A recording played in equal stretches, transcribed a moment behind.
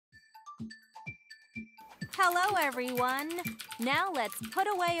Hello, everyone! Now let's put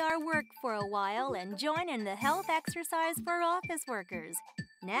away our work for a while and join in the health exercise for office workers.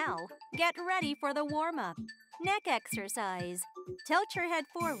 Now, get ready for the warm-up. Neck exercise. Tilt your head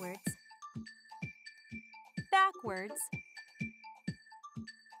forwards, backwards,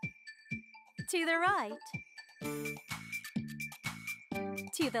 to the right,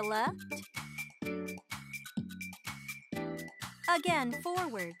 to the left, again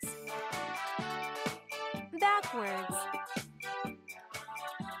forwards, backwards,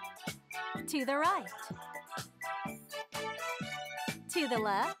 to the right, to the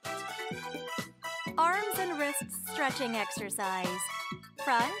left. Arms and wrists stretching exercise.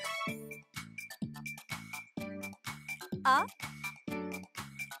 Front, up,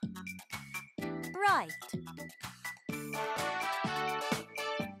 right,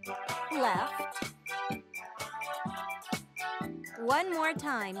 left. One more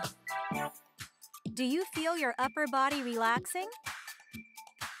time. Do you feel your upper body relaxing?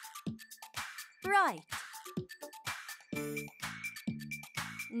 Right.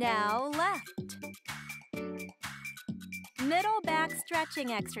 Now left. Middle back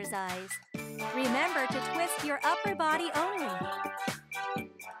stretching exercise. Remember to twist your upper body only.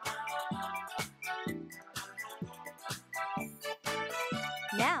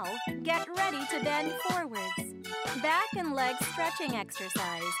 Now, get ready to bend forwards. Back and leg stretching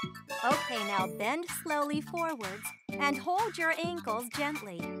exercise. Okay, now bend slowly forwards and hold your ankles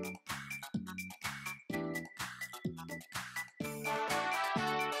gently.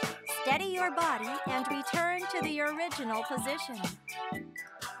 Steady your body and return to the original position.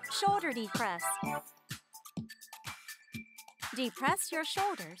 Shoulder depress. Depress your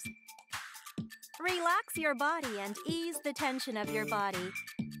shoulders. Relax your body and ease the tension of your body.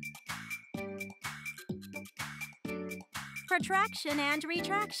 Protraction and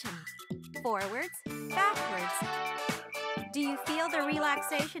retraction. Forwards, backwards. Do you feel the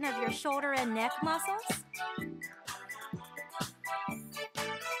relaxation of your shoulder and neck muscles?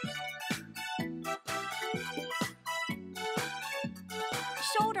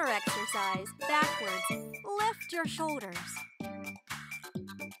 Shoulder exercise, backwards. Lift your shoulders.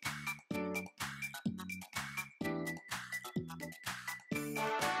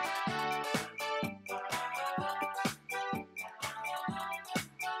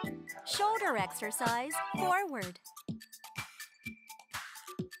 Shoulder exercise, forward.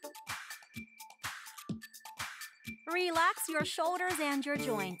 Relax your shoulders and your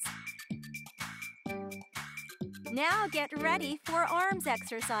joints. Now get ready for arms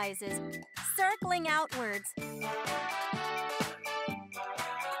exercises, circling outwards.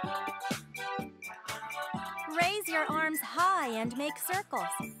 Raise your arms high and make circles.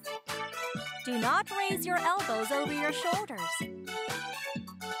 Do not raise your elbows over your shoulders.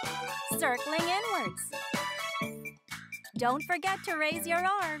 Circling inwards. Don't forget to raise your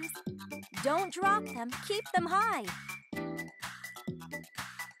arms. Don't drop them, keep them high.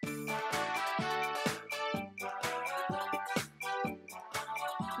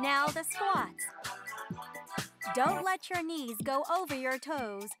 Now the squats. Don't let your knees go over your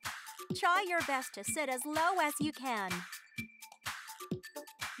toes. Try your best to sit as low as you can.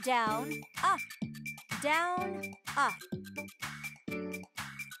 Down, up, down, up.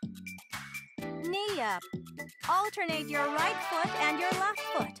 Knee up. Alternate your right foot and your left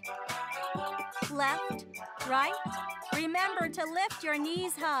foot. Left, right. Remember to lift your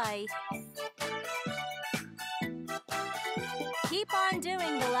knees high. Keep on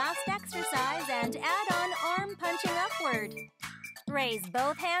doing the last exercise and add on arm punching upward. Raise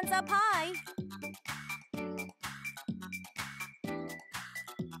both hands up high.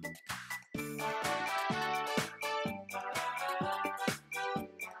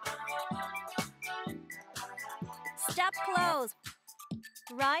 Step close.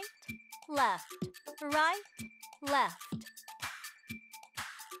 Right, left, right, left.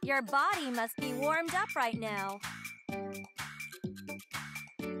 Your body must be warmed up right now.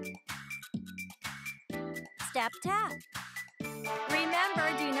 Step tap.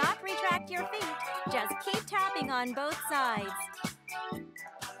 Remember, do not retract your feet. Just keep tapping on both sides.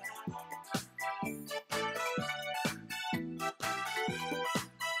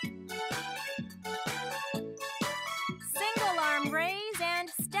 Single arm raise and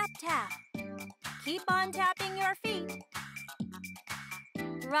step tap. Keep on tapping your feet.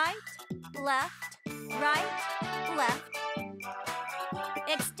 Right, left, right, left.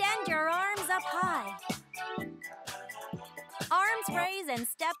 Extend your arms up high. Arms raise and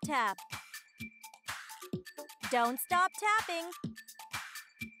step tap. Don't stop tapping.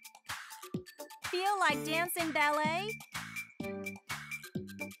 Feel like dancing ballet?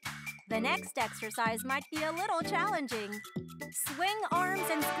 The next exercise might be a little challenging. Swing arms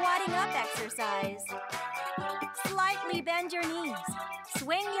and squatting up exercise. Slightly bend your knees.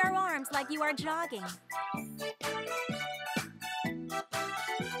 Swing your arms like you are jogging.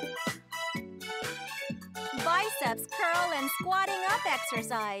 Biceps curl and squatting up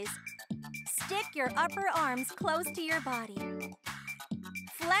exercise. Stick your upper arms close to your body.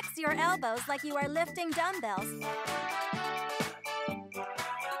 Flex your elbows like you are lifting dumbbells.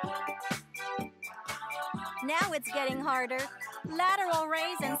 Now it's getting harder. Lateral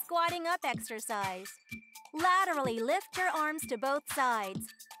raise and squatting up exercise. Laterally lift your arms to both sides.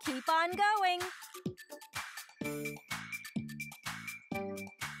 Keep on going.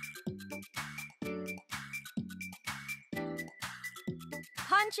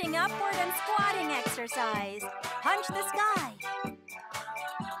 Punching upward and squatting exercise. Punch the sky.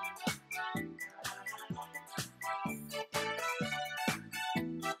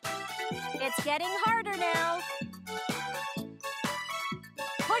 It's getting harder now.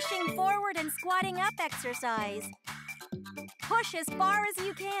 Pushing forward and squatting up exercise. Push as far as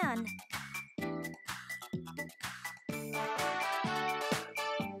you can.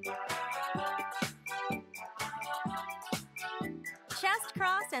 Chest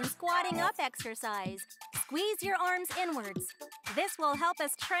cross and squatting up exercise. Squeeze your arms inwards. This will help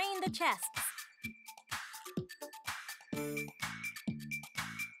us train the chests.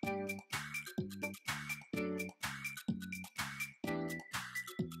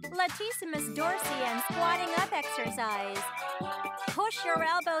 Latissimus dorsi and squatting up exercise. Push your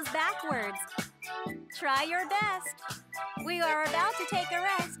elbows backwards. Try your best. We are about to take a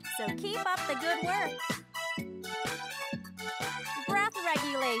rest, so keep up the good work. Breath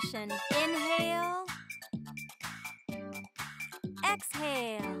regulation. Inhale.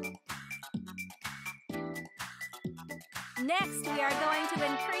 Exhale. Next, we are going to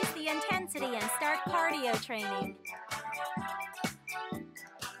increase the intensity and start cardio training.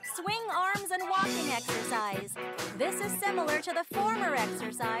 Swing arms and walking exercise. This is similar to the former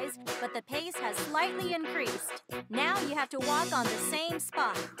exercise, but the pace has slightly increased. Now you have to walk on the same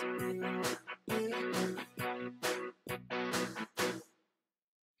spot.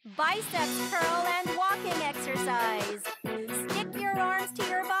 Biceps curl and walking exercise. Stick your arms to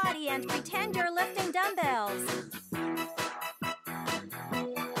your body and pretend you're lifting dumbbells.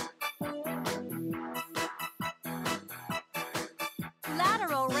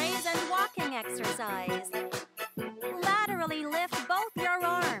 Lateral raise and walking exercise. Laterally lift both your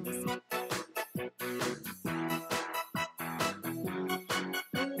arms.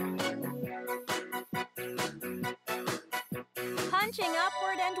 Punching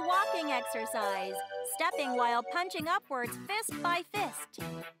upward and walking exercise. Stepping while punching upwards fist by fist.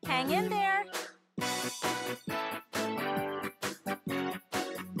 Hang in there.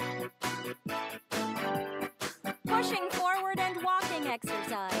 Pushing forward and walking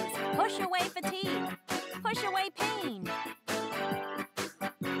exercise. Push away fatigue. Push away pain.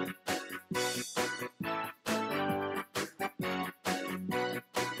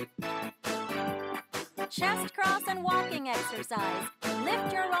 Chest cross and walking exercise.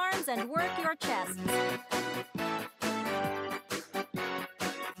 Lift your arms and work your chest.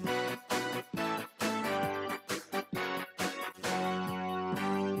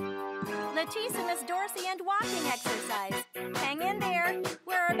 Latissimus dorsi and walking exercise. Hang in there.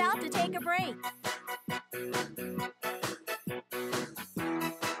 We're about to take a break.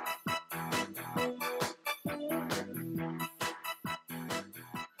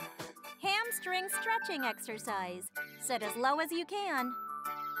 Hamstring stretching exercise. Sit as low as you can.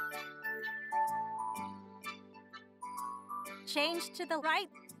 Change to the right.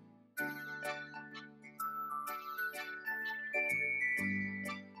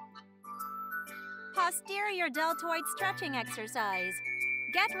 Posterior deltoid stretching exercise.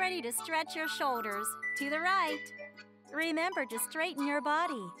 Get ready to stretch your shoulders to the right. Remember to straighten your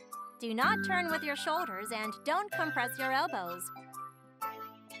body. Do not turn with your shoulders and don't compress your elbows.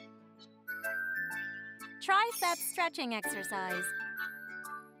 Tricep stretching exercise.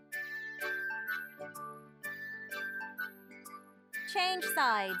 Change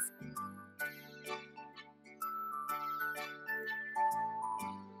sides.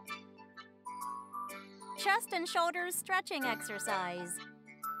 Chest and shoulders stretching exercise.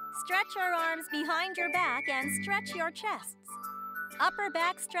 Stretch your arms behind your back and stretch your chests. Upper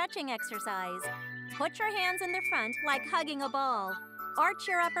back stretching exercise. Put your hands in the front like hugging a ball. Arch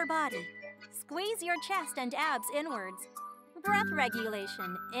your upper body. Squeeze your chest and abs inwards. Breath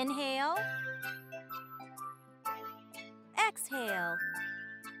regulation. Inhale. Exhale.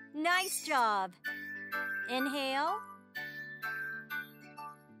 Nice job. Inhale.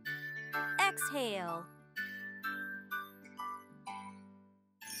 tail.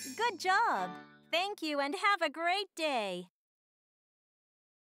 Good job! Thank you and have a great day!